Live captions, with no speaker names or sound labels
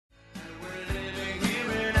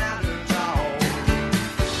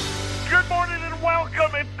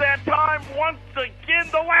once again,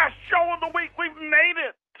 the last show of the week. We've made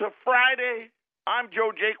it to Friday. I'm Joe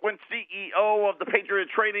Jaquin, CEO of the Patriot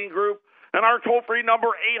Trading Group, and our toll-free number,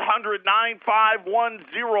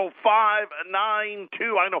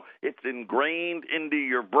 800-951-0592. I know it's ingrained into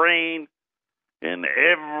your brain, and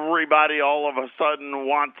everybody all of a sudden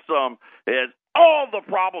wants some. And all the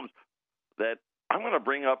problems that I'm going to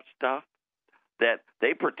bring up stuff that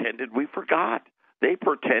they pretended we forgot. They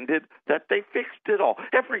pretended that they fixed it all.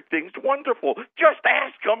 Everything's wonderful. Just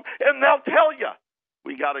ask them, and they'll tell you.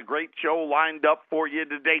 We got a great show lined up for you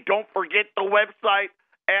today. Don't forget the website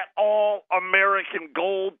at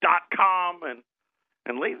allamericangold.com.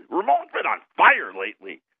 And lately, Ramon's been on fire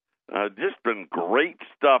lately. Just been great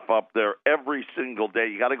stuff up there every single day.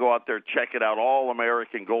 You got to go out there, check it out,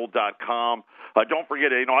 allamericangold.com. Don't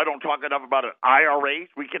forget, I don't talk enough about it. IRAs,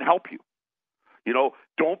 we can help you.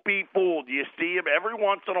 Don't be fooled. You see them every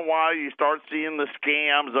once in a while. You start seeing the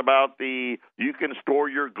scams about you can store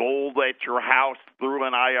your gold at your house through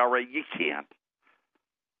an IRA. You can't.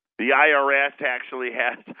 The IRS actually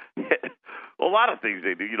has a lot of things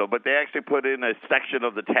they do, but they actually put in a section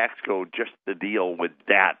of the tax code just to deal with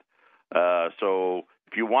that. So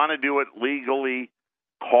if you want to do it legally,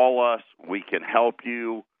 call us. We can help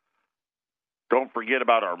you. Don't forget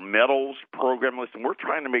about our metals program. Listen, we're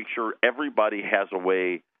trying to make sure everybody has a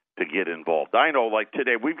way to get involved. I know, like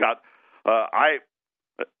today, we've got, I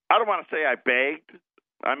don't want to say I begged.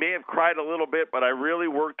 I may have cried a little bit, but I really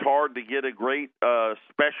worked hard to get a great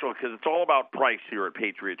special because it's all about price here at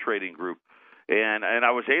Patriot Trading Group. And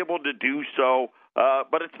I was able to do so,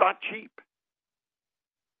 but it's not cheap.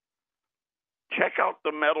 Check out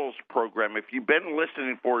the metals program. If you've been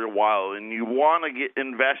listening for a while and you want to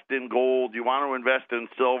invest in gold, you want to invest in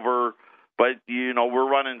silver, but we're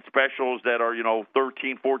running specials that are $1,300,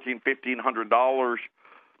 $1,400, $1,500,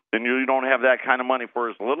 and you don't have that kind of money for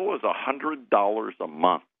as little as $100 a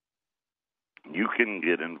month. You can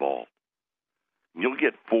get involved. You'll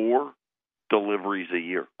get 4 deliveries a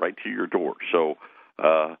year right to your door. So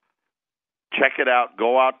check it out.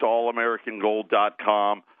 Go out to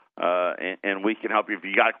allamericangold.com. And we can help you. If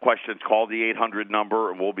you got questions, call the 800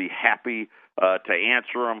 number, and we'll be happy to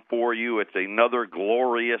answer them for you. It's another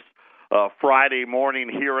glorious Friday morning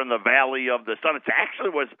here in the Valley of the Sun. It actually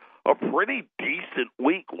was a pretty decent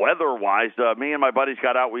week weather-wise. Me and my buddies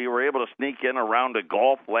got out. We were able to sneak in a round of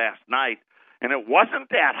golf last night, and it wasn't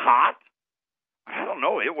that hot. I don't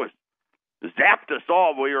know. It was zapped us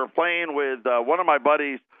all. We were playing with one of my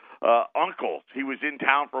buddies' uncles. He was in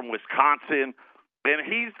town from Wisconsin. And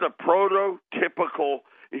he's the prototypical,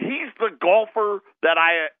 he's the golfer that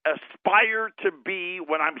I aspire to be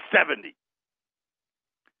when I'm 70.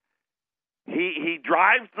 He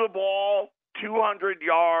drives the ball 200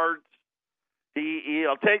 yards.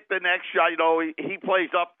 He'll take the next shot. He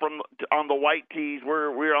plays up on the white tees.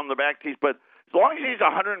 We're on the back tees. But as long as he's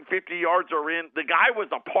 150 yards or in, the guy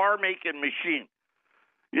was a par-making machine.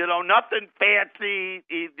 Nothing fancy.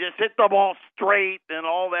 He just hit the ball straight and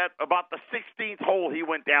all that. About the 16th hole, he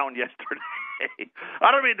went down yesterday.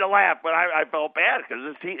 I don't mean to laugh, but I felt bad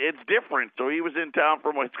because it's different. So he was in town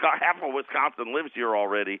from Wisconsin. Half of Wisconsin lives here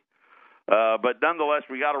already. But nonetheless,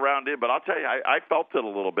 we got around it. But I'll tell you, I felt it a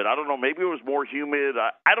little bit. I don't know. Maybe it was more humid.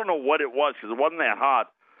 I don't know what it was because it wasn't that hot.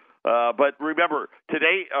 But remember,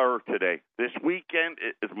 this weekend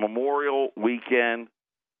is Memorial Weekend.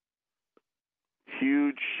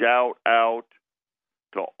 Huge shout out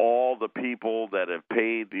to all the people that have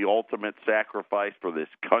paid the ultimate sacrifice for this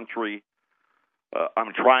country.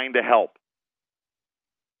 I'm trying to help.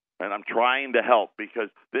 And I'm trying to help because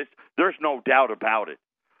there's no doubt about it.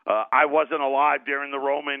 I wasn't alive during the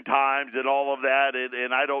Roman times and all of that,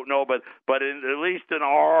 and I don't know, but at least in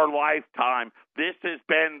our lifetime, this has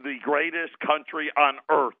been the greatest country on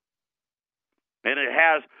earth. And it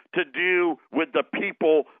has to do with the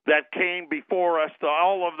people that came before us, to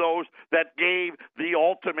all of those that gave the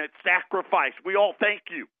ultimate sacrifice. We all thank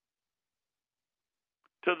you.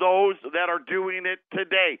 To those that are doing it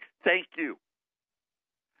today, thank you.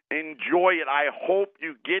 Enjoy it. I hope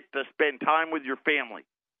you get to spend time with your family.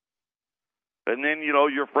 And then,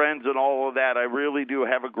 your friends and all of that. I really do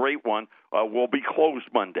have a great one. We'll be closed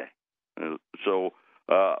Monday. So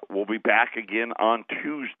we'll be back again on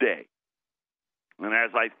Tuesday. And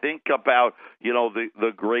as I think about,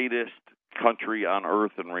 the greatest country on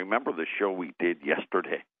earth, and remember the show we did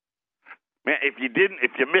yesterday. Man, if you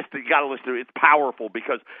missed it, you got to listen to it. It's powerful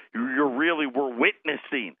because we're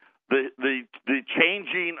witnessing the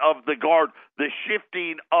changing of the guard, the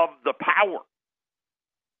shifting of the power.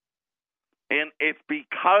 And it's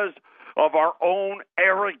because of our own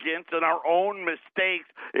arrogance and our own mistakes.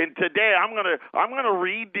 And today I'm gonna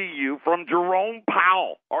read to you from Jerome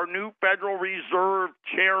Powell, our new Federal Reserve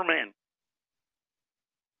chairman,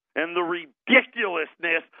 and the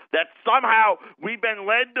ridiculousness that somehow we've been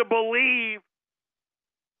led to believe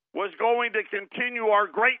was going to continue our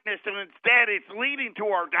greatness, and instead it's leading to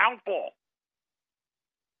our downfall.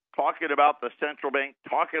 Talking about the central bank,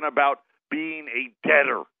 talking about being a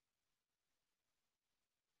debtor.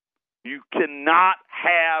 You cannot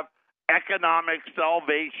have economic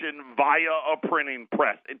salvation via a printing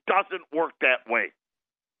press. It doesn't work that way.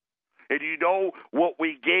 And you know what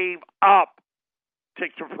we gave up to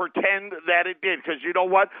pretend that it did. Because you know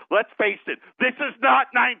what? Let's face it. This is not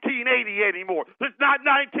 1980 anymore. This is not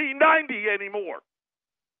 1990 anymore.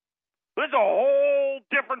 This is a whole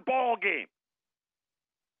different ball game.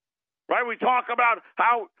 Right? We talk about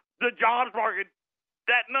how the jobs market,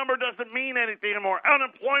 that number doesn't mean anything anymore.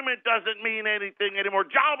 Unemployment doesn't mean anything anymore.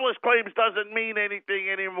 Jobless claims doesn't mean anything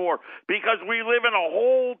anymore because we live in a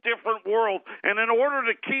whole different world. And in order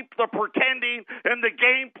to keep the pretending and the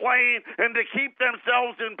game playing and to keep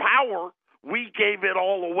themselves in power, we gave it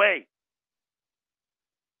all away.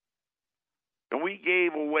 And we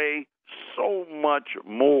gave away so much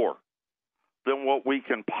more than what we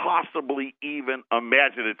can possibly even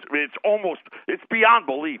imagine. It's beyond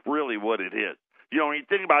belief, really, what it is. You know, when you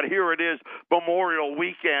think about it, here it is, Memorial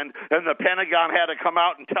Weekend, and the Pentagon had to come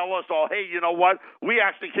out and tell us all, hey, you know what? We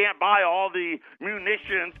actually can't buy all the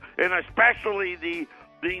munitions, and especially the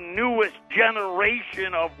newest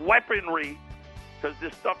generation of weaponry, because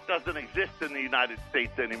this stuff doesn't exist in the United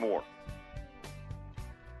States anymore.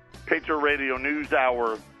 Patriot Radio News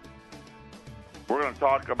Hour. We're going to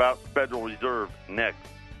talk about Federal Reserve next.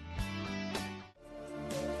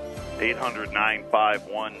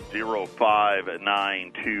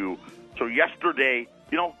 800-951-0592. So yesterday,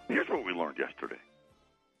 you know, here's what we learned yesterday.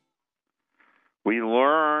 We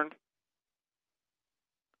learned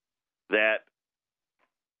that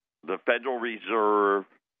the Federal Reserve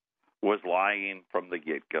was lying from the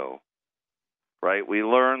get-go, right? We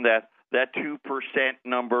learned that 2%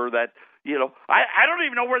 number that, you know, I don't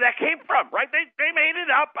even know where that came from, right? They made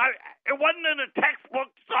it up. It wasn't in a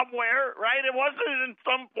textbook somewhere, right? It wasn't in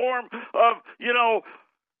some form of, you know,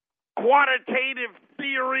 quantitative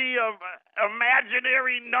theory of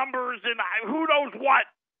imaginary numbers and who knows what.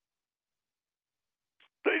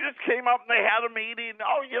 They just came up and they had a meeting.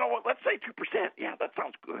 Oh, you know what? Let's say 2%. Yeah, that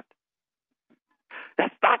sounds good.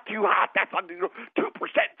 That's not too hot. That's not 2%.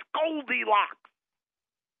 It's Goldilocks.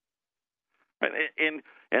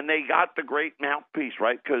 And they got the great mouthpiece,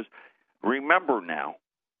 right? Because remember now,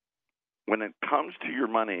 when it comes to your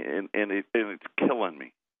money, and it's killing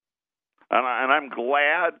me, and I'm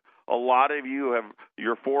glad a lot of you have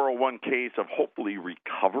your 401ks have hopefully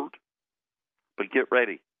recovered, but get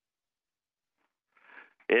ready.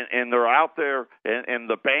 And they're out there, and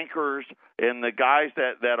the bankers and the guys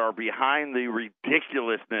that are behind the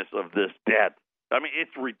ridiculousness of this debt. I mean,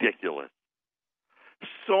 it's ridiculous.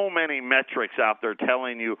 So many metrics out there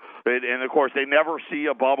telling you, and of course they never see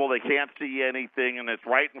a bubble, they can't see anything, and it's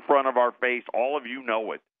right in front of our face. All of you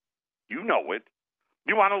know it. You know it.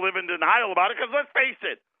 You want to live in denial about it because let's face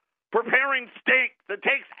it, preparing stinks. It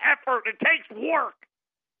takes effort. It takes work.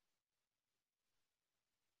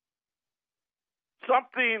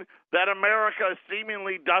 Something that America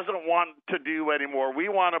seemingly doesn't want to do anymore. We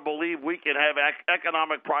want to believe we can have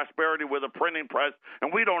economic prosperity with a printing press,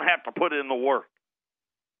 and we don't have to put in the work.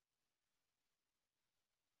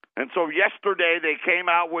 And so yesterday they came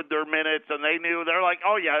out with their minutes, and they're like,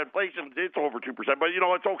 oh, yeah, inflation, it's over 2%, but, you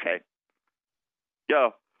know, it's okay. Yeah,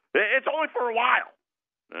 it's only for a while.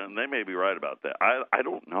 And they may be right about that. I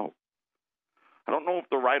don't know. I don't know if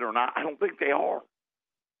they're right or not. I don't think they are.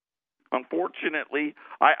 Unfortunately,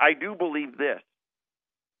 I do believe this.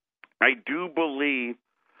 I do believe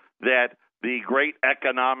that the great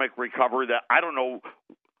economic recovery that, I don't know,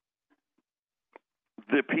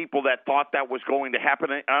 the people that thought that was going to happen,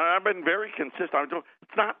 I've been very consistent.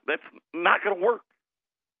 That's not going to work.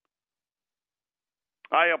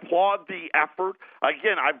 I applaud the effort.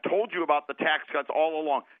 Again, I've told you about the tax cuts all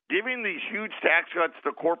along. Giving these huge tax cuts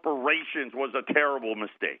to corporations was a terrible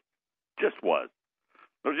mistake. Just was.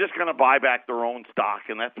 They're just going to buy back their own stock,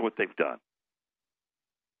 and that's what they've done.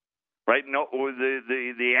 Right? No,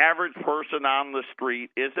 the average person on the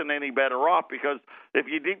street isn't any better off because if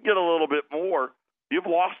you did get a little bit more, you've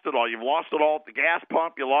lost it all. You've lost it all at the gas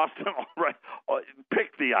pump. You lost it all. Right?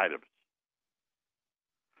 Pick the items.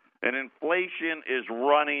 And inflation is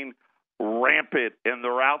running rampant, and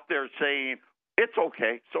they're out there saying, it's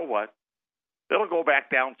okay, so what? It'll go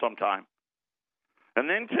back down sometime. And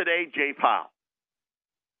then today, Jay Powell.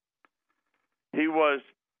 He was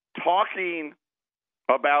talking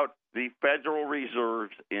about the Federal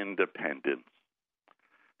Reserve's independence.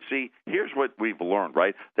 See, here's what we've learned,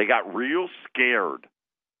 right? They got real scared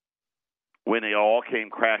when it all came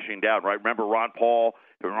crashing down, right? Remember Ron Paul?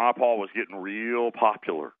 When Ron Paul was getting real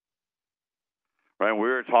popular, right? We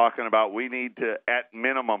were talking about we need to, at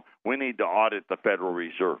minimum, we need to audit the Federal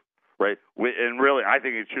Reserve, right? And really, I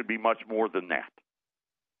think it should be much more than that,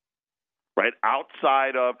 right?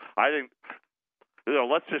 Outside of, I think,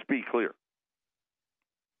 let's just be clear.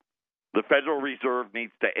 The Federal Reserve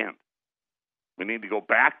needs to end. We need to go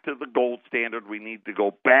back to the gold standard. We need to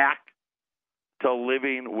go back to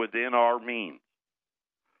living within our means.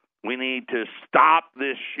 We need to stop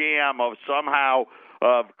this sham of somehow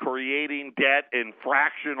of creating debt and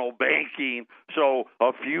fractional banking so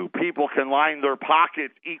a few people can line their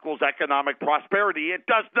pockets equals economic prosperity. It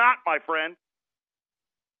does not, my friend.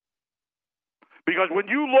 Because when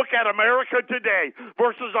you look at America today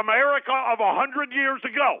versus America of 100 years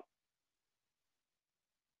ago,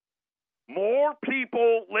 more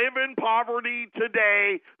people live in poverty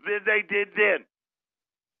today than they did then.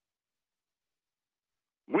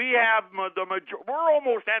 We have we're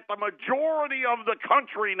almost at the majority of the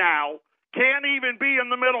country now can't even be in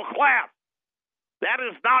the middle class. That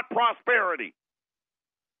is not prosperity.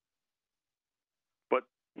 But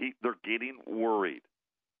they're getting worried.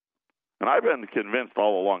 And I've been convinced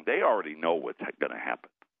all along, they already know what's going to happen.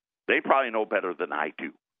 They probably know better than I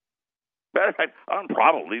do.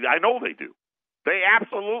 I know they do. They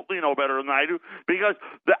absolutely know better than I do because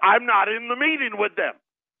I'm not in the meeting with them.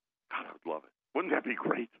 God, I would love it. Wouldn't that be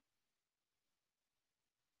great?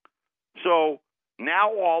 So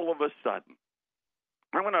now all of a sudden,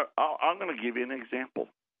 I'm gonna give you an example.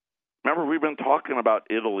 Remember, we've been talking about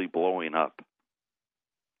Italy blowing up.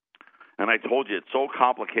 And I told you it's so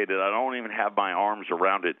complicated, I don't even have my arms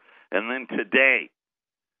around it. And then today,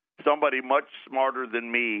 somebody much smarter than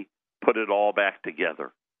me put it all back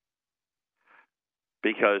together.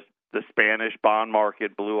 Because the Spanish bond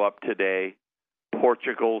market blew up today.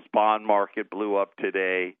 Portugal's bond market blew up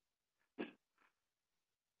today.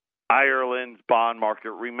 Ireland's bond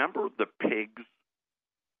market. Remember the PIGS?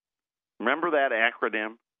 Remember that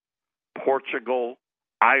acronym? Portugal,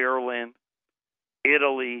 Ireland,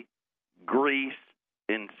 Italy, Greece,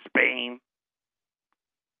 and Spain.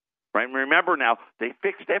 Right? Remember now, they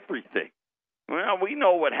fixed everything. Well, we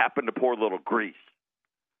know what happened to poor little Greece.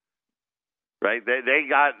 Right? They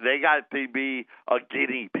got to be a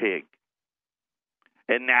guinea pig.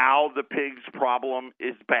 And now the pigs problem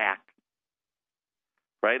is back.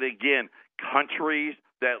 Right? Again, countries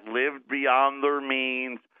that lived beyond their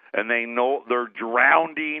means and they know they're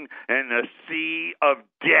drowning in a sea of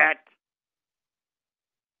debt.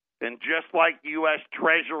 And just like U.S.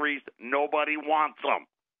 Treasuries, nobody wants them.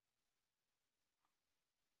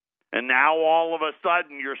 And now all of a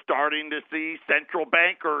sudden you're starting to see central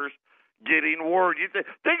bankers getting word.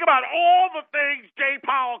 Think about all the things Jay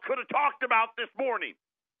Powell could have talked about this morning.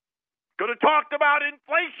 Could have talked about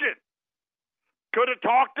inflation. Could have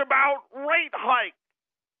talked about rate hikes.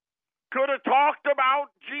 Could have talked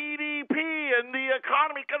about GDP and the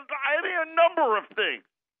economy. A number of things.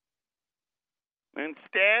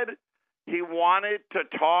 Instead, he wanted to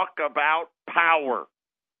talk about power,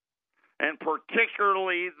 and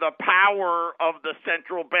particularly the power of the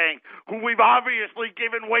central bank, who we've obviously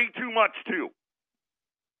given way too much to.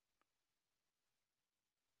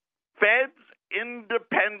 Fed's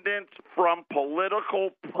independence from political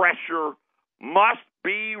pressure must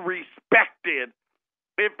be respected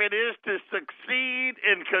if it is to succeed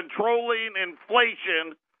in controlling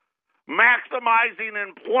inflation, maximizing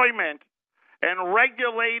employment, and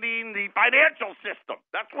regulating the financial system.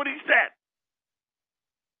 That's what he said.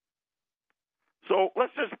 So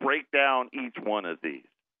let's just break down each one of these.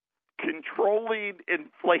 Controlling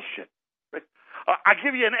inflation. I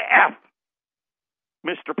give you an F,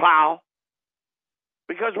 Mr. Powell,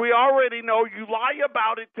 because we already know you lie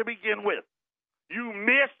about it to begin with. You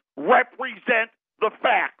misrepresent the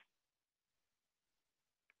facts.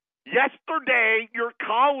 Yesterday, your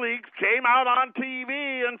colleagues came out on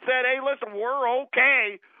TV and said, hey, listen, we're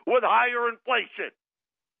okay with higher inflation.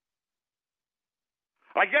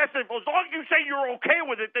 I guess as long as you say you're okay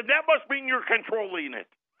with it, then that must mean you're controlling it.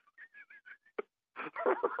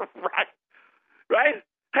 Right?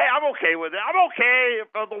 Hey, I'm okay with it. I'm okay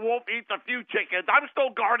if the wolf eats a few chickens. I'm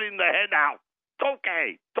still guarding the hen house. It's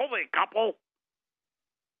okay. It's only a couple.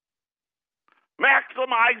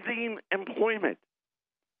 Maximizing employment.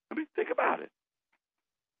 I mean, think about it.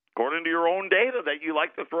 According to your own data that you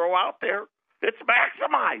like to throw out there, it's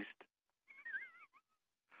maximized.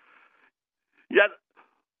 Yet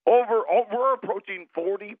we're approaching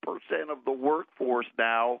 40% of the workforce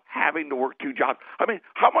now having to work two jobs. I mean,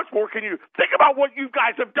 how much more can you think about what you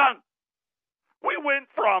guys have done? We went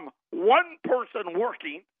from one person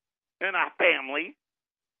working in a family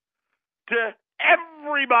to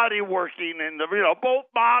everybody working in both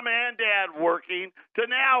mom and dad working, to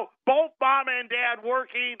now both mom and dad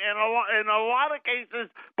working, and in a lot of cases,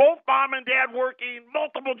 both mom and dad working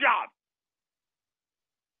multiple jobs.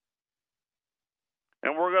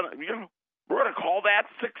 And we're gonna call that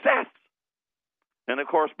success. And of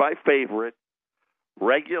course, my favorite,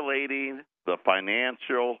 regulating the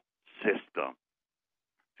financial system.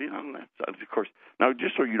 See, of course, now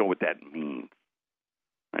just so you know what that means,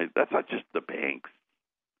 right? That's not just the banks,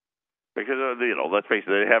 because let's face it,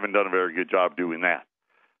 they haven't done a very good job doing that.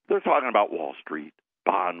 They're talking about Wall Street,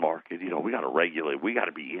 bond market. We got to regulate. We got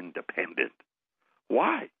to be independent.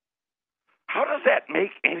 Why? How does that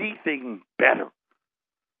make anything better?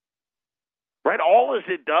 Right? All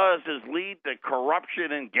it does is lead to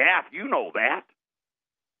corruption and gaffe. You know that.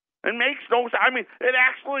 It makes no sense. I mean, it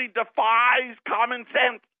actually defies common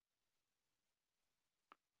sense.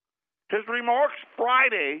 His remarks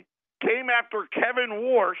Friday came after Kevin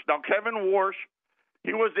Warsh. Now, Kevin Warsh,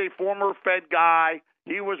 he was a former Fed guy.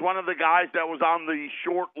 He was one of the guys that was on the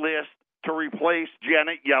short list to replace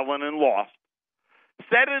Janet Yellen and lost.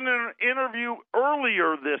 Said in an interview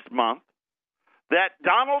earlier this month that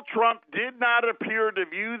Donald Trump did not appear to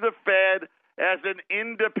view the Fed as an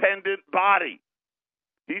independent body.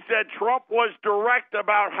 He said Trump was direct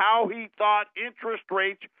about how he thought interest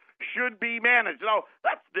rates should be managed. Now,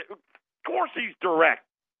 of course he's direct.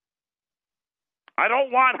 I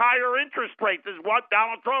don't want higher interest rates is what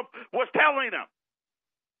Donald Trump was telling him.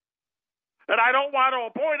 And I don't want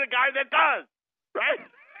to appoint a guy that does, right?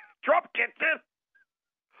 Trump gets it.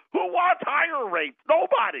 Who wants higher rates?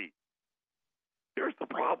 Nobody. Here's the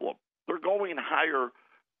problem. They're going higher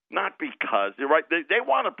not because, right? They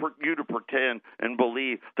want you to pretend and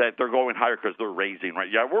believe that they're going higher because they're raising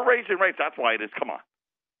rates. Yeah, we're raising rates. That's why it is. Come on.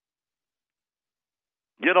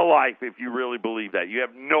 Get a life if you really believe that. You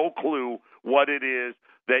have no clue what it is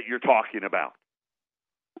that you're talking about.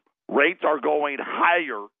 Rates are going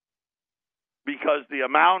higher because the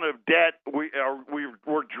amount of debt,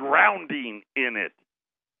 we're drowning in it.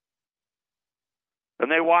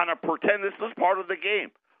 And they want to pretend this is part of the game,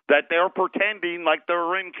 that they're pretending like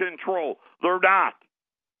they're in control. They're not.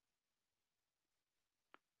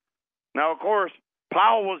 Now, of course,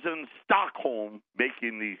 Powell was in Stockholm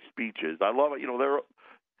making these speeches. I love it.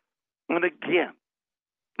 And again,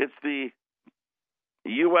 it's the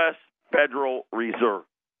U.S. Federal Reserve.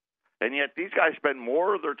 And yet these guys spend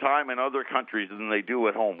more of their time in other countries than they do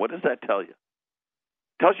at home. What does that tell you?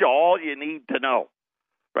 It tells you all you need to know.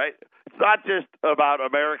 Right? It's not just about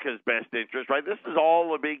America's best interest, right? This is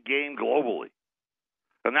all a big game globally.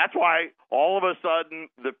 And that's why all of a sudden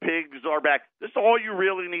the pigs are back. This is all you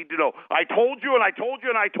really need to know. I told you and I told you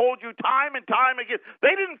and I told you time and time again.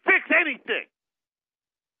 They didn't fix anything.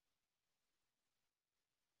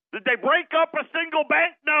 Did they break up a single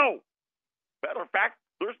bank? No. Matter of fact,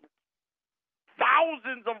 there's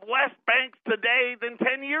thousands of less banks today than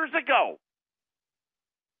 10 years ago.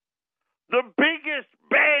 The biggest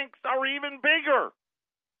banks are even bigger.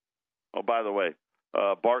 Oh, by the way,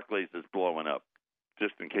 Barclays is blowing up,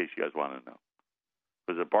 just in case you guys want to know.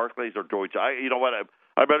 Is it Barclays or Deutsche? You know what?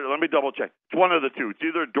 I better let me double check. It's one of the two. It's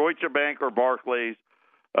either Deutsche Bank or Barclays,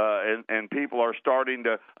 and people are starting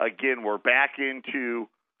to, again, we're back into,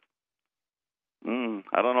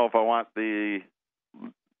 I don't know if I want to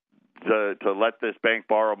let this bank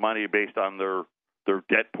borrow money based on their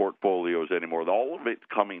debt portfolios anymore. All of it's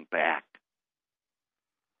coming back.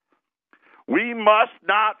 We must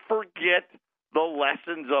not forget the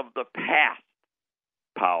lessons of the past,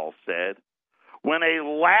 Powell said, when a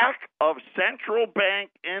lack of central bank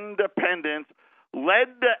independence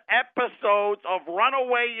led to episodes of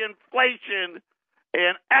runaway inflation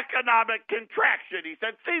and economic contraction. He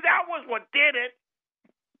said, see, that was what did it.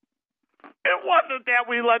 It wasn't that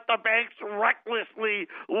we let the banks recklessly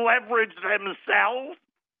leverage themselves.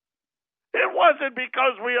 It wasn't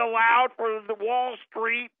because we allowed for the Wall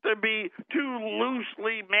Street to be too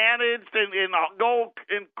loosely managed and go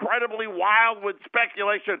incredibly wild with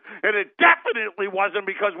speculation. And it definitely wasn't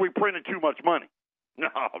because we printed too much money. No.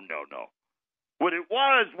 What it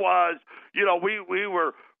was, we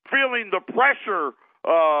were feeling the pressure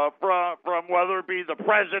from whether it be the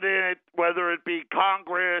president, whether it be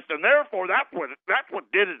Congress, and therefore that's what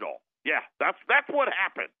did it all. Yeah, that's what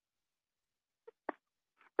happened.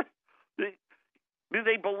 Do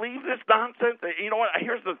they believe this nonsense? You know what?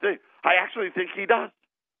 Here's the thing. I actually think he does.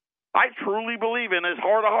 I truly believe in his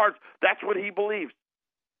heart of hearts, that's what he believes.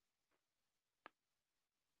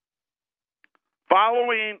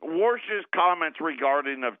 Following Warsh's comments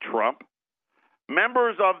regarding of Trump,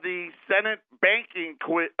 members of the Senate Banking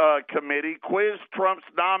Committee quizzed Trump's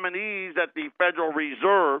nominees at the Federal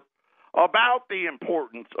Reserve about the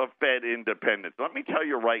importance of Fed independence. Let me tell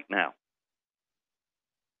you right now,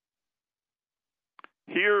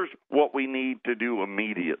 here's what we need to do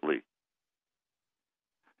immediately.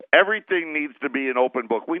 Everything needs to be an open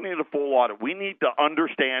book. We need a full audit. We need to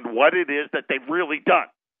understand what it is that they've really done.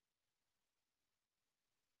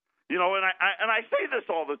 You know, and I say this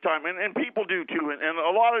all the time, and people do too, and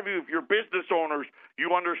a lot of you, if you're business owners,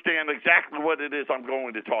 you understand exactly what it is I'm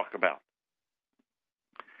going to talk about.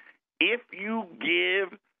 If you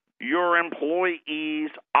give your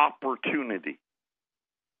employees opportunity,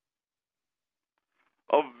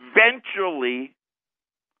 eventually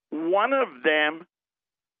one of them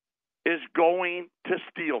is going to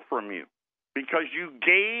steal from you because you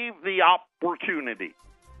gave the opportunity.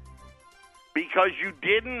 Because you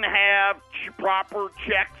didn't have proper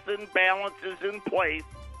checks and balances in place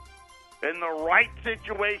in the right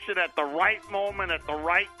situation at the right moment at the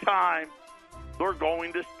right time, they're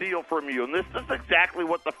going to steal from you. And this is exactly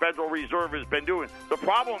what the Federal Reserve has been doing. The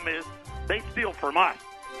problem is they steal from us.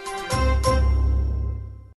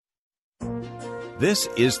 This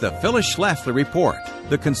is the Phyllis Schlafly Report,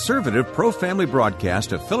 the conservative pro-family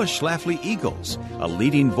broadcast of Phyllis Schlafly Eagles, a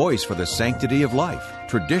leading voice for the sanctity of life,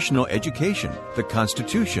 traditional education, the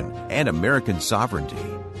Constitution, and American sovereignty.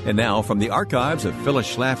 And now, from the archives of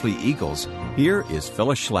Phyllis Schlafly Eagles, here is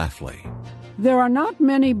Phyllis Schlafly. There are not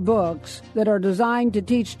many books that are designed to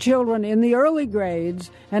teach children in the early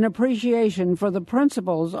grades an appreciation for the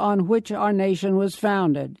principles on which our nation was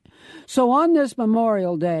founded. So on this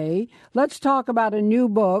Memorial Day, let's talk about a new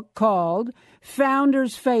book called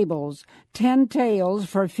Founders' Fables, 10 Tales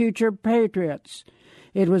for Future Patriots.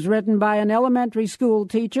 It was written by an elementary school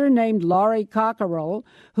teacher named Laurie Cockerell,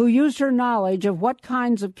 who used her knowledge of what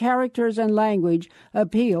kinds of characters and language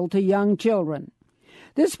appeal to young children.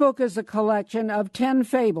 This book is a collection of 10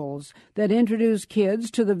 fables that introduce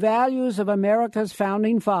kids to the values of America's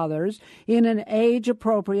founding fathers in an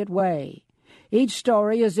age-appropriate way. Each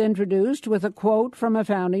story is introduced with a quote from a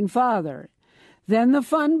founding father. Then the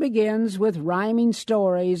fun begins with rhyming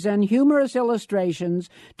stories and humorous illustrations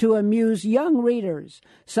to amuse young readers,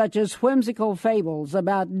 such as whimsical fables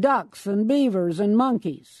about ducks and beavers and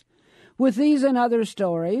monkeys. With these and other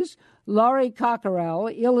stories, Laurie Cockerell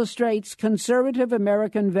illustrates conservative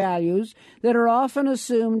American values that are often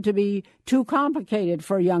assumed to be too complicated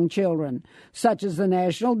for young children, such as the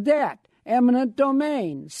national debt, eminent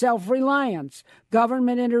domain, self-reliance,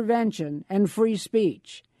 government intervention, and free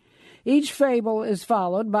speech. Each fable is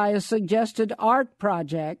followed by a suggested art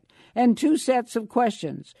project and 2 sets of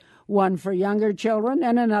questions, one for younger children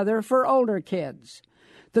and another for older kids.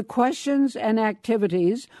 The questions and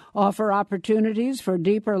activities offer opportunities for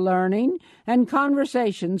deeper learning and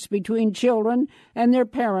conversations between children and their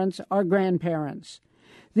parents or grandparents.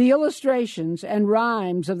 The illustrations and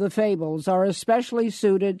rhymes of the fables are especially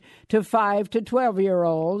suited to 5 to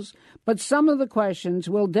 12-year-olds, but some of the questions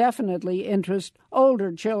will definitely interest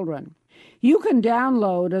older children. You can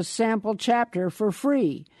download a sample chapter for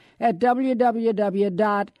free at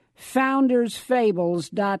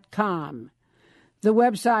www.foundersfables.com. The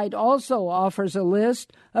website also offers a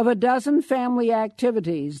list of a dozen family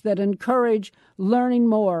activities that encourage learning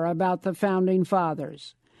more about the Founding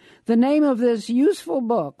Fathers. The name of this useful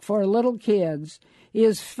book for little kids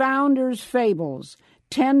is Founders' Fables,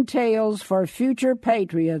 10 Tales for Future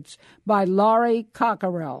Patriots by Laurie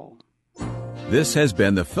Cockerell. This has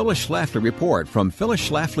been the Phyllis Schlafly Report from Phyllis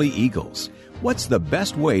Schlafly Eagles. What's the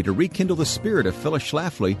best way to rekindle the spirit of Phyllis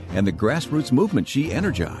Schlafly and the grassroots movement she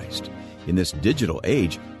energized? In this digital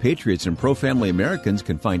age, patriots and pro-family Americans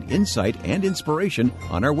can find insight and inspiration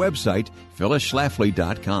on our website,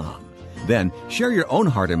 phyllisschlafly.com. Then share your own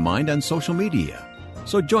heart and mind on social media.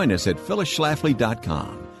 So join us at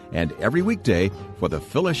phyllisschlafly.com and every weekday for the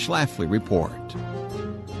Phyllis Schlafly Report.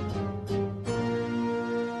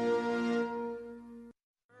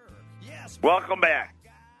 Welcome back.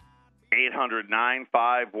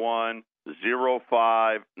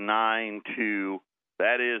 800-951-0592.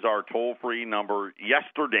 That is our toll-free number.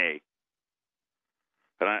 Yesterday,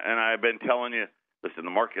 and I've been telling you, listen,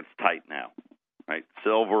 the market's tight now, right?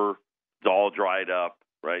 Silver, it's all dried up,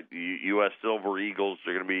 right? U.S. Silver Eagles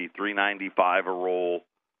are going to be $3.95 a roll.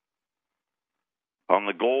 On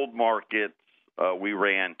the gold markets, we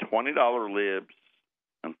ran $20 libs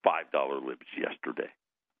and $5 libs yesterday.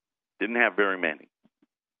 Didn't have very many.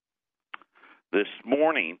 This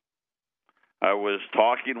morning, I was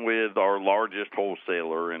talking with our largest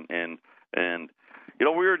wholesaler, and you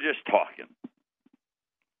know, we were just talking,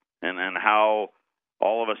 and how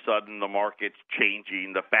all of a sudden the market's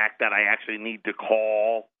changing. The fact that I actually need to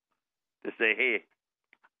call to say, hey,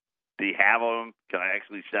 do you have them? Can I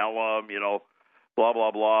actually sell them? You know, blah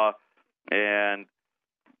blah blah, and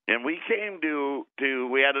we came to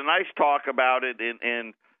we had a nice talk about it,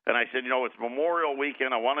 and I said, you know, it's Memorial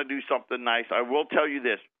Weekend. I want to do something nice. I will tell you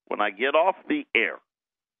this: when I get off the air,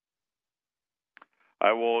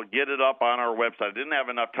 I will get it up on our website. I didn't have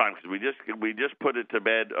enough time because we just put it to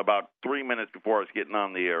bed about 3 minutes before I was getting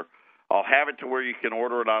on the air. I'll have it to where you can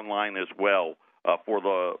order it online as well for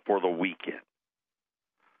the weekend.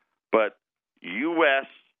 But U.S.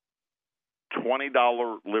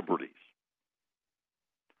 $20 Liberties,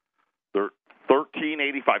 they're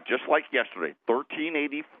 $13.85, just like yesterday,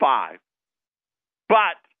 $13.85.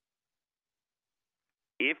 But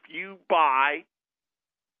if you buy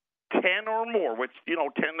 10 or more, which, you know,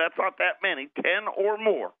 10, that's not that many, 10 or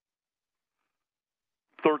more,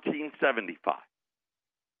 $13.75.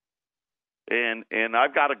 And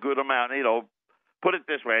I've got a good amount, you know, put it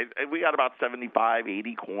this way, we got about 75,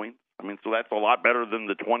 80 coins. I mean, so that's a lot better than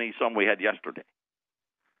the 20-some we had yesterday.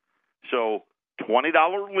 So $20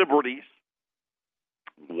 Liberties,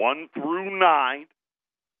 1 through 9,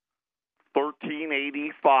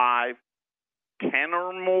 $13.85, 10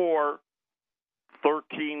 or more,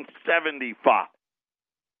 $13.75.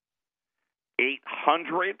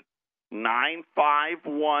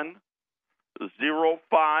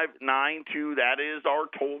 800-951-0592. That is our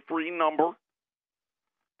toll-free number.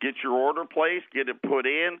 Get your order placed. Get it put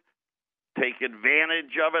in. Take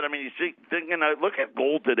advantage of it. I mean, you see, look at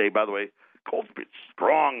gold today, by the way. Gold's been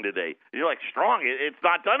strong today. You're like, strong? It's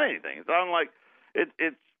not done anything. It's on like,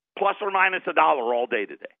 it's plus or minus $1 all day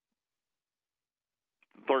today.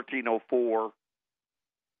 1304.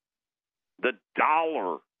 The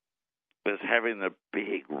dollar is having a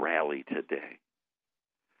big rally today.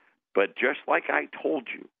 But just like I told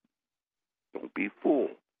you, don't be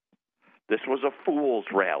fooled. This was a fool's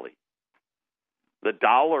rally. The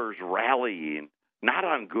dollar's rallying not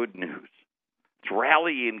on good news. It's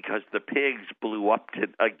rallying because the pigs blew up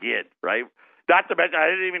again, right? Not to mention, I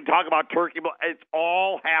didn't even talk about Turkey, but it's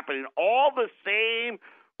all happening. All the same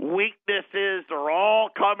weaknesses are all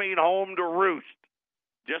coming home to roost.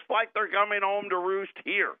 Just like they're coming home to roost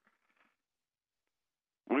here.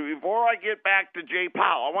 Before I get back to Jay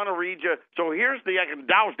Powell, I want to read you. So here's the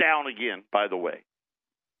Dow's down again, by the way.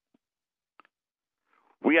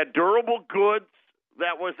 We had durable goods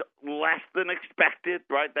that was less than expected,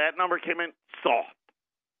 right? That number came in soft.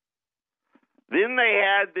 Then they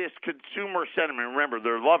had this consumer sentiment. Remember,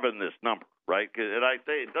 they're loving this number, right? And I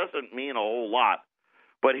say it doesn't mean a whole lot.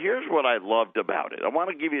 But here's what I loved about it. I want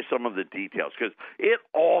to give you some of the details because it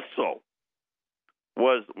also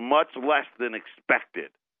was much less than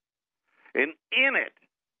expected. And in it,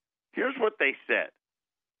 here's what they said.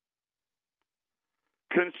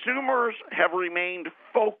 Consumers have remained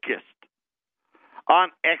focused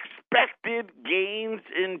on expected gains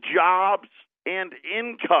in jobs and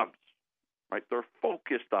incomes. Right? They're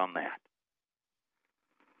focused on that.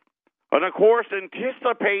 And, of course,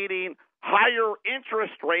 anticipating higher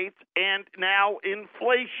interest rates and now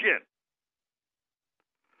inflation.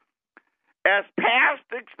 As past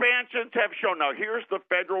expansions have shown, now here's the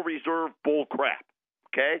Federal Reserve bull crap,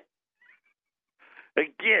 okay?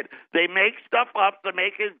 Again, they make stuff up to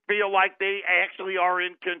make it feel like they actually are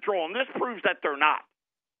in control, and this proves that they're not.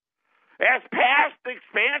 As past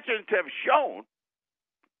expansions have shown,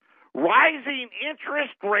 rising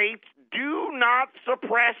interest rates do not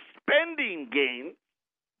suppress spending gains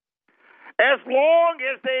as long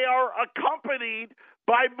as they are accompanied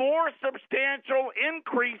by more substantial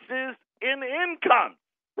increases in income,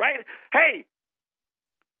 right? Hey,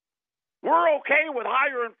 we're okay with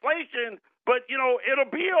higher inflation, but, you know,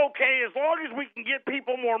 it'll be okay as long as we can get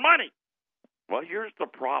people more money. Well, here's the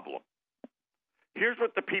problem. Here's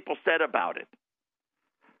what the people said about it.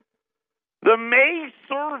 The May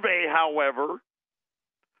survey, however,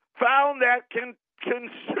 found that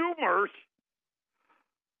consumers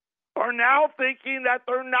are now thinking that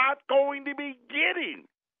they're not going to be getting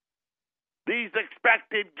these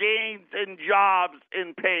expected gains in jobs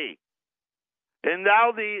and pay. And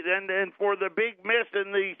now and for the big miss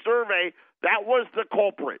in the survey, that was the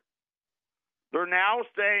culprit. They're now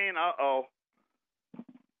saying, uh-oh,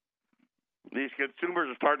 these consumers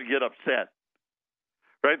are starting to get upset.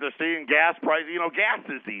 Right? They're seeing gas prices. You know, gas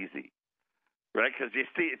is easy. Right? Because you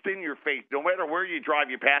see it's in your face. No matter where you drive,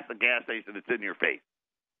 you pass the gas station, it's in your face.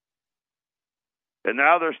 And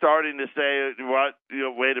now they're starting to say, what? You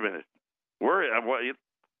know, wait a minute. We're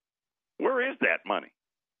Where is that money?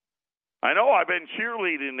 I know I've been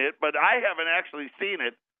cheerleading it, but I haven't actually seen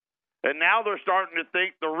it. And now they're starting to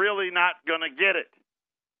think they're really not going to get it.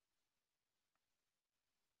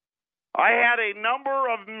 I had a number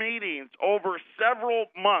of meetings over several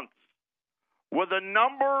months with a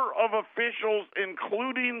number of officials,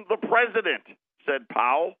 including the president, said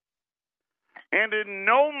Powell. And in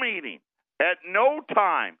no meeting, at no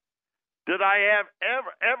time, did I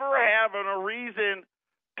ever have a reason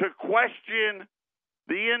to question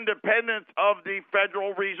the independence of the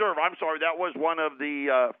Federal Reserve. I'm sorry, that was one of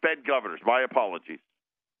the Fed governors. My apologies.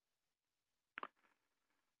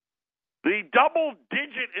 The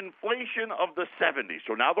double-digit inflation of the 70s.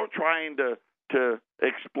 So now they're trying to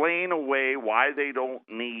explain away why they don't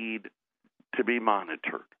need to be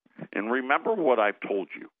monitored. And remember what I've told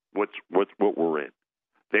you, what we're in.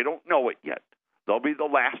 They don't know it yet. They'll be the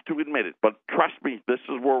last to admit it. But trust me, this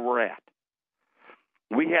is where we're at.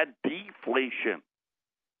 We had deflation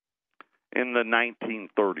in the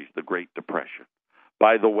 1930s, the Great Depression.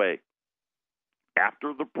 By the way,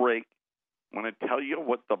 after the break, I'm going to tell you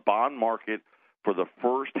what the bond market for the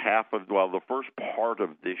first part of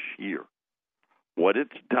this year, what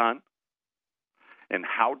it's done, and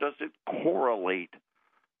how does it correlate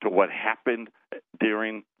to what happened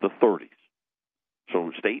during the 30s.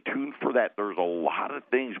 So stay tuned for that. There's a lot of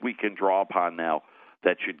things we can draw upon now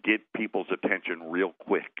that should get people's attention real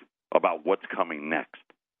quick about what's coming next.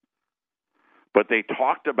 But they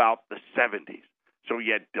talked about the 70s. So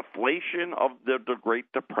you had deflation of the Great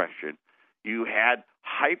Depression. You had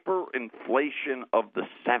hyperinflation of the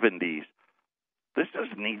 70s. This is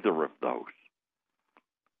neither of those.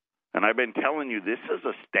 And I've been telling you, this is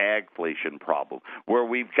a stagflation problem, where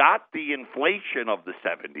we've got the inflation of the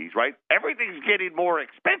 70s, right? Everything's getting more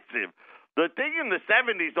expensive. The thing in the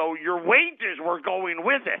 70s, though, your wages were going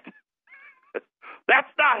with it. That's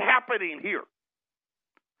not happening here.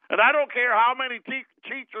 And I don't care how many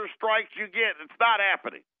teacher strikes you get, it's not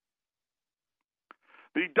happening.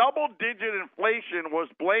 The double-digit inflation was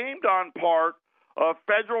blamed on part of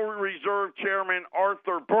Federal Reserve Chairman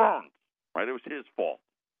Arthur Burns, right? It was his fault.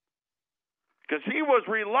 Because he was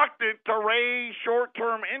reluctant to raise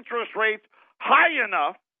short-term interest rates high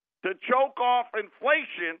enough to choke off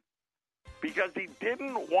inflation because he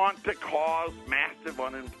didn't want to cause massive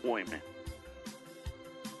unemployment.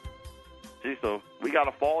 See, so we got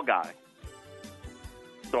a fall guy.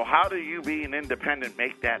 So how do you, being independent,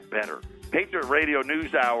 make that better? Patriot Radio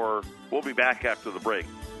News Hour. We'll be back after the break.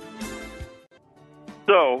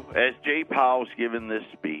 So, as Jay Powell's given this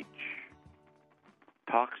speech,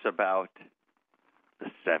 talks about the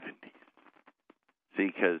 70s. See,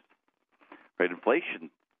 because inflation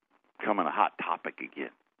becoming a hot topic again.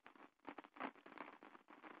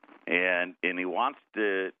 And he wants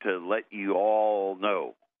to let you all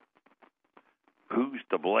know who's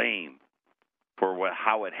to blame for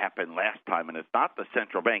how it happened last time. And it's not the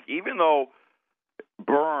central bank. Even though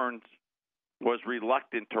Burns was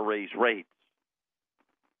reluctant to raise rates,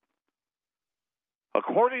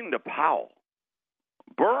 according to Powell,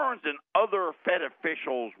 Burns and other Fed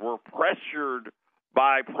officials were pressured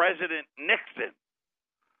by President Nixon,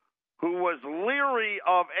 who was leery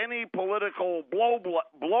of any political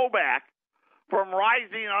blowback from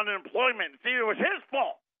rising unemployment. See, it was his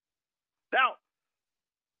fault. Now,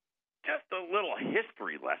 just a little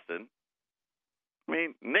history lesson. I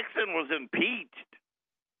mean, Nixon was impeached,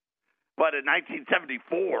 but in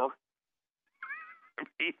 1974,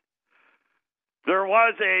 there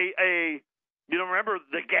was remember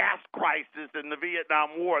the gas crisis in the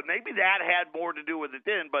Vietnam War. Maybe that had more to do with it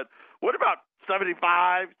then, but what about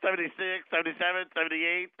 75, 76, 77,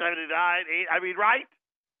 78, 79, 8? I mean, right?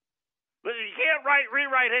 You can't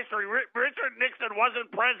rewrite history. Richard Nixon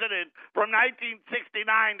wasn't president from 1969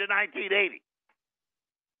 to 1980.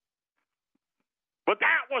 But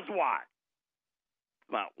that was why.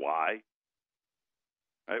 Not why.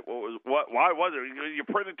 Right? Why was it? You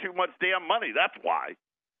printed too much damn money. That's why.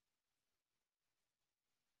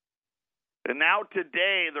 And now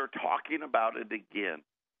today they're talking about it again.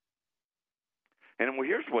 And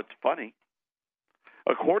here's what's funny.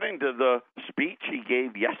 According to the speech he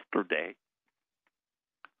gave yesterday,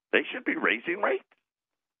 they should be raising rates.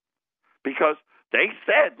 Because they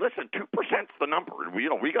said, listen, 2% is the number.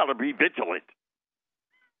 We got to be vigilant.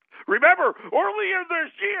 Remember, earlier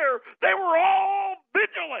this year, they were all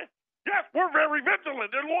vigilant. Yes, we're very vigilant.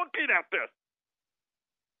 They're looking at this.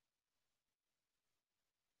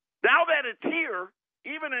 Now that it's here,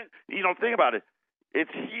 think about it.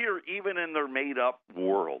 It's here even in their made-up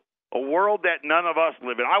world, a world that none of us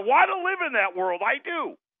live in. I want to live in that world. I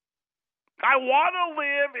do. I want to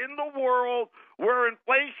live in the world where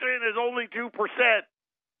inflation is only 2%,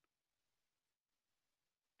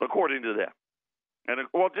 according to them. And,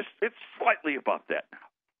 it's slightly above that now.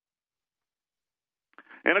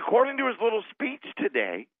 And according to his little speech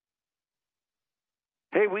today,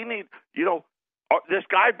 hey, we need, this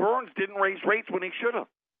guy Burns didn't raise rates when he should have.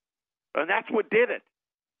 And that's what did it.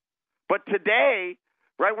 But today,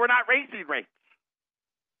 right, we're not raising rates.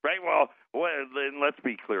 Right? Well, then let's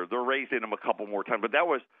be clear. They're raising them a couple more times. But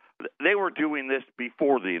they were doing this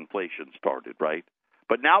before the inflation started, right?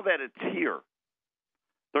 But now that it's here,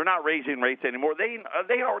 they're not raising rates anymore. They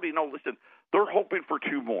already know, listen, they're hoping for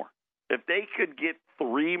 2 more. If they could get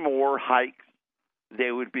 3 more hikes,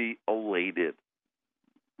 they would be elated.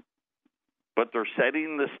 But they're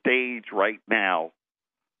setting the stage right now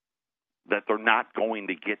that they're not going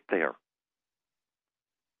to get there.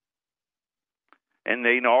 And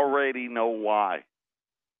they already know why.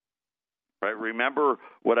 Right? Remember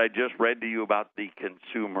what I just read to you about the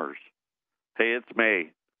consumers. Hey, it's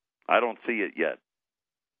May. I don't see it yet.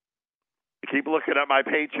 I keep looking at my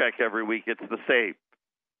paycheck every week. It's the same.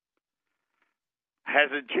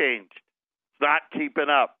 Hasn't changed. It's not keeping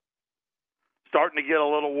up. Starting to get a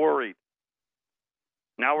little worried.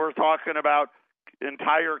 Now we're talking about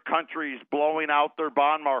entire countries blowing out their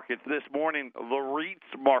bond markets. This morning, the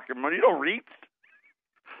REITs market. REITs?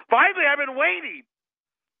 Finally, I've been waiting.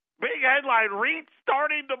 Big headline, REITs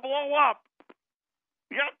starting to blow up.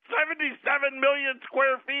 You got 77 million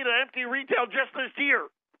square feet of empty retail just this year.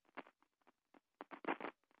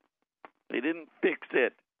 They didn't fix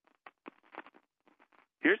it.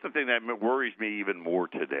 Here's the thing that worries me even more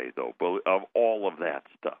today, though, of all of that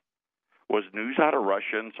stuff, was news out of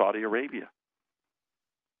Russia and Saudi Arabia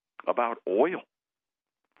about oil.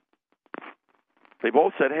 They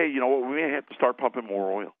both said, hey, you know what, we may have to start pumping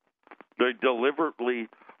more oil. They deliberately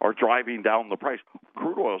are driving down the price.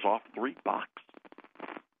 Crude oil's off $3.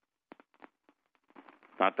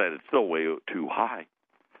 Not that it's still way too high.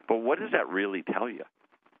 But what does that really tell you?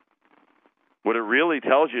 What it really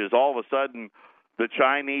tells you is all of a sudden the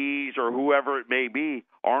Chinese or whoever it may be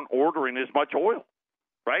aren't ordering as much oil,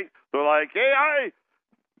 right? They're like, hey,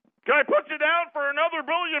 can I put you down for another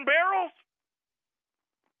billion barrels?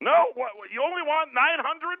 No, you only want 900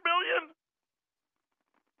 million?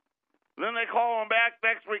 Then they call them back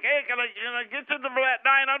next week. Hey, can I get you for that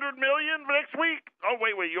 900 million for next week? Oh,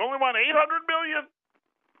 wait, you only want 800 million?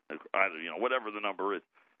 Whatever the number is,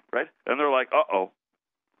 right? And they're like, uh-oh.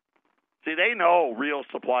 See, they know real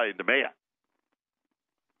supply and demand.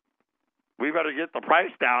 We better get the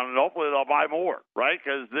price down, and hopefully they'll buy more, right?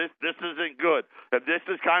 Because this isn't good. And this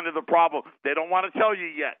is kind of the problem. They don't want to tell you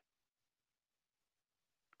yet.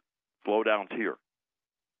 Slowdown's here.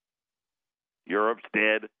 Europe's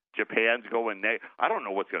dead. Japan's going negative. I don't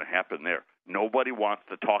know what's going to happen there. Nobody wants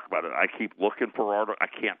to talk about it. I keep looking for articles. I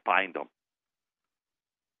can't find them.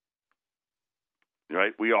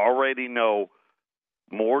 Right? We already know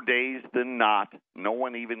more days than not, no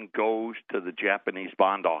one even goes to the Japanese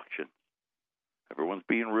bond auction. Everyone's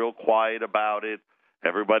being real quiet about it.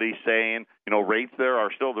 Everybody's saying, rates there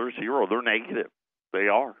are still, they're zero. They're negative. They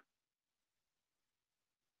are.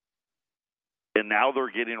 And now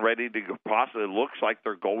they're getting ready to possibly, it looks like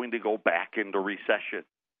they're going to go back into recession.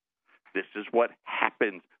 This is what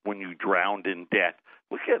happens when you drown in debt.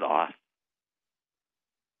 Look at us.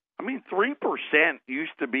 3%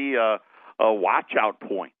 used to be a watch-out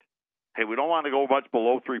point. Hey, we don't want to go much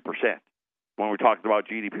below 3% when we're talking about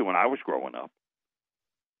GDP when I was growing up.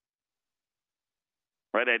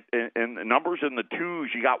 Right? And the numbers in the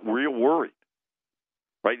twos, you got real worried.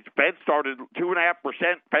 Right? Fed started 2.5%.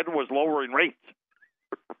 Fed was lowering rates.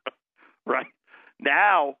 Right?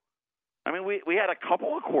 Now, we had a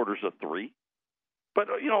couple of quarters of 3. But,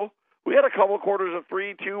 we had a couple of quarters of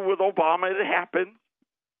 3, too, with Obama. It happened.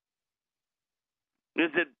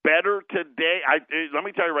 Is it better today? Let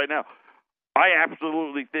me tell you right now, I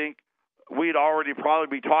absolutely think we'd already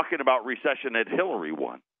probably be talking about recession had Hillary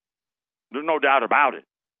won. There's no doubt about it.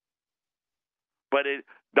 But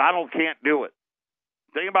Donald can't do it.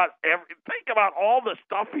 Think about all the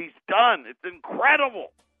stuff he's done. It's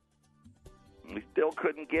incredible. We still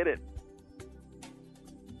couldn't get it.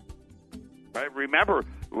 Right? Remember,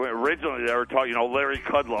 originally they were talking, Larry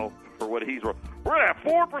Kudlow for what he's. We're at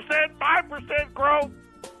 4%, 5% growth.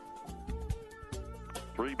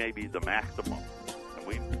 3 may be the maximum.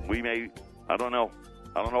 And we may, I don't know.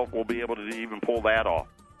 I don't know if we'll be able to even pull that off.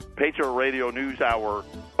 Patriot Radio News Hour,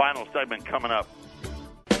 final segment coming up.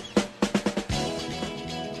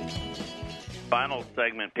 Final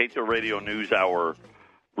segment, Patriot Radio News Hour.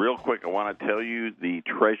 Real quick, I want to tell you the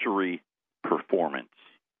Treasury performance.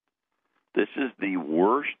 This is the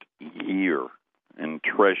worst year in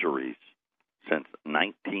treasuries since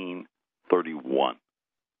 1931.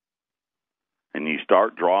 And you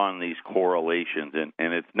start drawing these correlations, and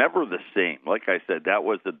it's never the same. Like I said, that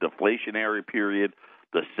was the deflationary period,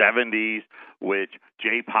 the 70s, which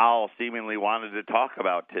Jay Powell seemingly wanted to talk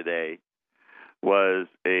about today, was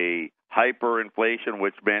a hyperinflation,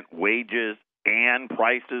 which meant wages and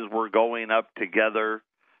prices were going up together.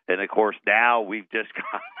 And, of course, now we just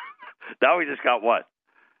got what?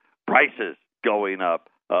 Prices going up.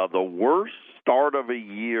 The worst start of a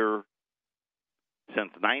year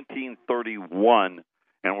since 1931,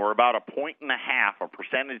 and we're about a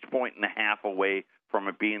percentage point and a half away from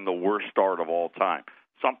it being the worst start of all time.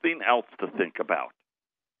 Something else to think about.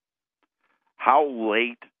 How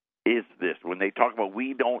late is this? When they talk about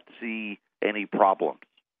we don't see any problems.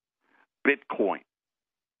 Bitcoin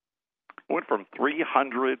went from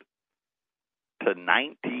 300 to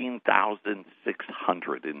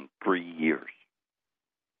 19,600 in 3 years.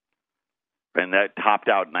 And that topped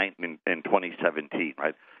out in 2017,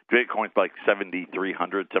 right? Bitcoin's like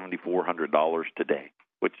 $7,300, $7,400 today,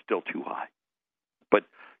 which is still too high. But,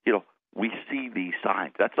 we see these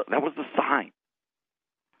signs. That was the sign.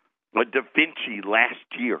 But Da Vinci last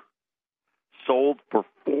year sold for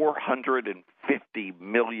 $450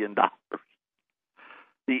 million.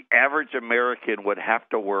 The average American would have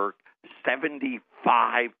to work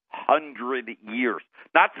 7,500 years.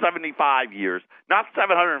 Not 75 years, not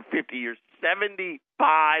 750 years,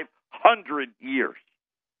 7,500 years.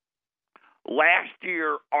 Last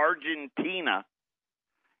year, Argentina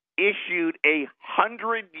issued a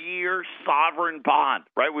 100-year sovereign bond,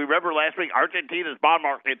 right? We remember last week Argentina's bond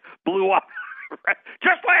market blew up.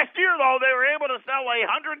 Just last year, though, they were able to sell a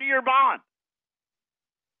 100-year bond.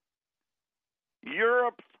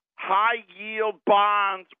 Europe's high-yield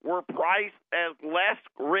bonds were priced as less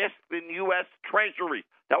risk than U.S. Treasuries.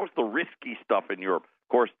 That was the risky stuff in Europe. Of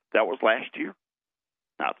course, that was last year.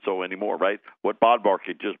 Not so anymore, right? What bond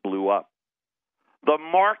market just blew up? The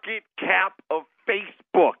market cap of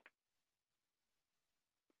Facebook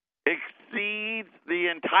exceeds the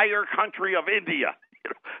entire country of India.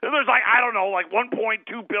 There's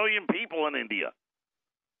 1.2 billion people in India.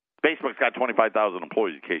 Facebook's got 25,000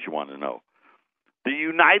 employees, in case you wanted to know. The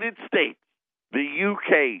United States, the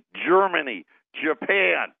UK, Germany,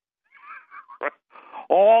 Japan,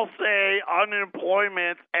 all say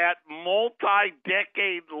unemployment's at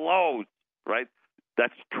multi-decade lows, right?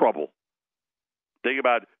 That's trouble. Think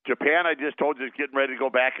about Japan, I just told you, is getting ready to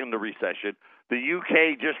go back into recession. The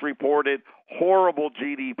UK just reported horrible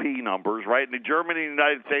GDP numbers, right? And Germany and the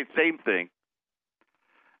United States, same thing.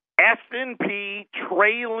 S&P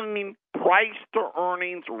trailing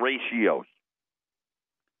price-to-earnings ratios.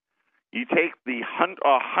 You take the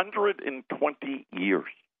 120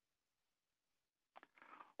 years.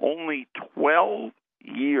 Only 12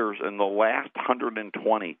 years in the last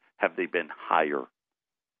 120 have they been higher.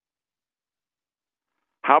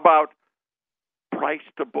 How about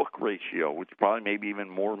price-to-book ratio, which probably may be even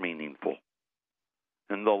more meaningful?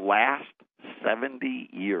 In the last 70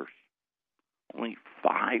 years, only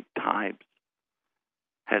 5 times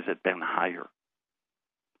has it been higher.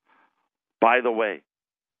 By the way,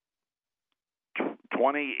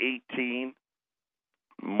 2018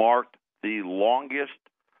 marked the longest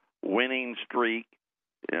winning streak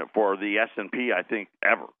for the S&P, I think,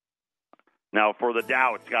 ever. Now, for the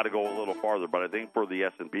Dow, it's got to go a little farther, but I think for the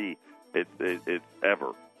S&P, it's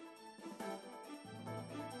ever.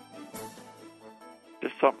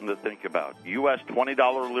 Just something to think about. U.S.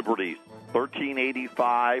 $20 Liberties,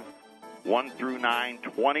 $13.85, 1 through 9,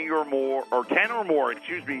 20 or more, or 10 or more,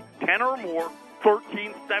 10 or more,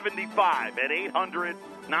 $13.75 at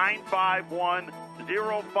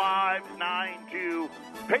 800-951-0592.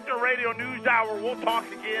 Patriot Radio News Hour. We'll talk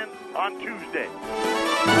again on Tuesday.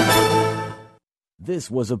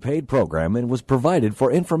 This was a paid program and was provided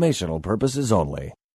for informational purposes only.